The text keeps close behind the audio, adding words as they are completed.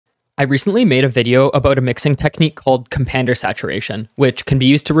I recently made a video about a mixing technique called compander saturation, which can be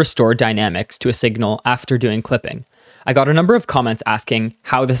used to restore dynamics to a signal after doing clipping. I got a number of comments asking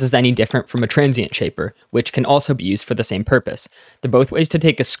how this is any different from a transient shaper, which can also be used for the same purpose. They're both ways to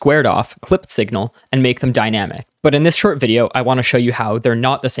take a squared off, clipped signal and make them dynamic. But in this short video, I want to show you how they're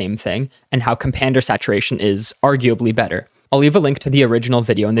not the same thing and how compander saturation is arguably better. I'll leave a link to the original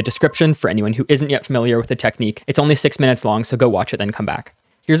video in the description for anyone who isn't yet familiar with the technique. It's only 6 minutes long, so go watch it then come back.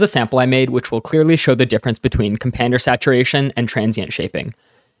 Here's a sample I made which will clearly show the difference between compander saturation and transient shaping.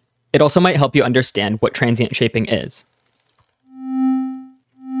 It also might help you understand what transient shaping is.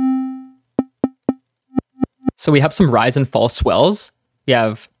 So we have some rise and fall swells, we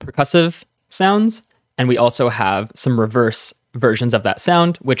have percussive sounds, and we also have some reverse versions of that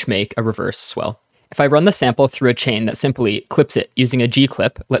sound, which make a reverse swell. If I run the sample through a chain that simply clips it using a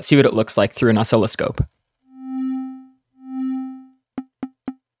G-clip, let's see what it looks like through an oscilloscope.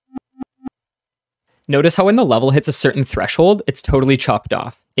 Notice how when the level hits a certain threshold, it's totally chopped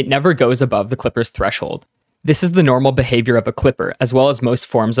off. It never goes above the clipper's threshold. This is the normal behavior of a clipper, as well as most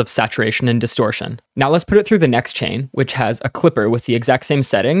forms of saturation and distortion. Now let's put it through the next chain, which has a clipper with the exact same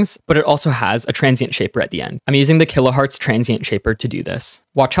settings, but it also has a transient shaper at the end. I'm using the kilohertz transient shaper to do this.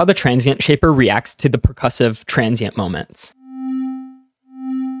 Watch how the transient shaper reacts to the percussive transient moments.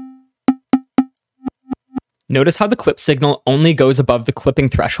 Notice how the clip signal only goes above the clipping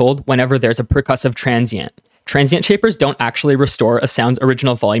threshold whenever there's a percussive transient. Transient shapers don't actually restore a sound's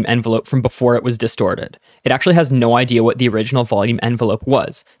original volume envelope from before it was distorted. It actually has no idea what the original volume envelope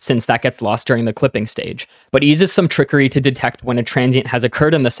was, since that gets lost during the clipping stage, but it uses some trickery to detect when a transient has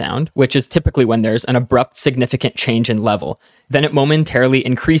occurred in the sound, which is typically when there's an abrupt, significant change in level. Then it momentarily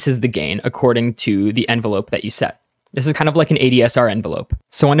increases the gain according to the envelope that you set. This is kind of like an ADSR envelope.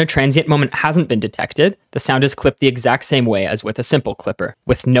 So when a transient moment hasn't been detected, the sound is clipped the exact same way as with a simple clipper,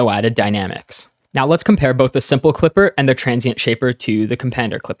 with no added dynamics. Now let's compare both the simple clipper and the transient shaper to the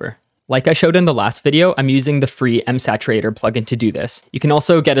compander clipper. Like I showed in the last video, I'm using the free mSaturator plugin to do this. You can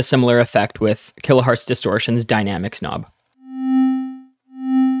also get a similar effect with Kilohertz Distortion's Dynamics knob.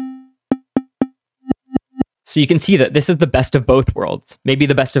 So you can see that this is the best of both worlds, maybe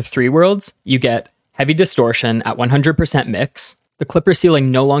the best of three worlds. You get heavy distortion at 100% mix. The clipper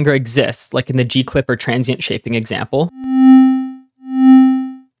ceiling no longer exists, like in the G-clipper transient shaping example.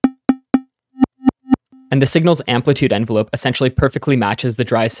 And the signal's amplitude envelope essentially perfectly matches the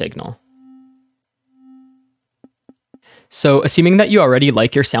dry signal. So assuming that you already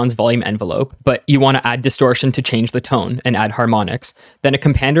like your sound's volume envelope, but you want to add distortion to change the tone and add harmonics, then a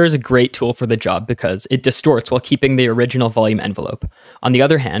compander is a great tool for the job because it distorts while keeping the original volume envelope. On the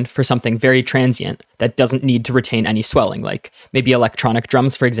other hand, for something very transient that doesn't need to retain any swelling, like maybe electronic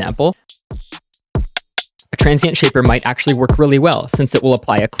drums for example, a transient shaper might actually work really well since it will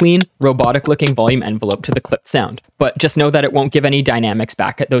apply a clean, robotic-looking volume envelope to the clipped sound, but just know that it won't give any dynamics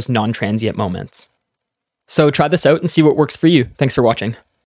back at those non-transient moments. So try this out and see what works for you. Thanks for watching.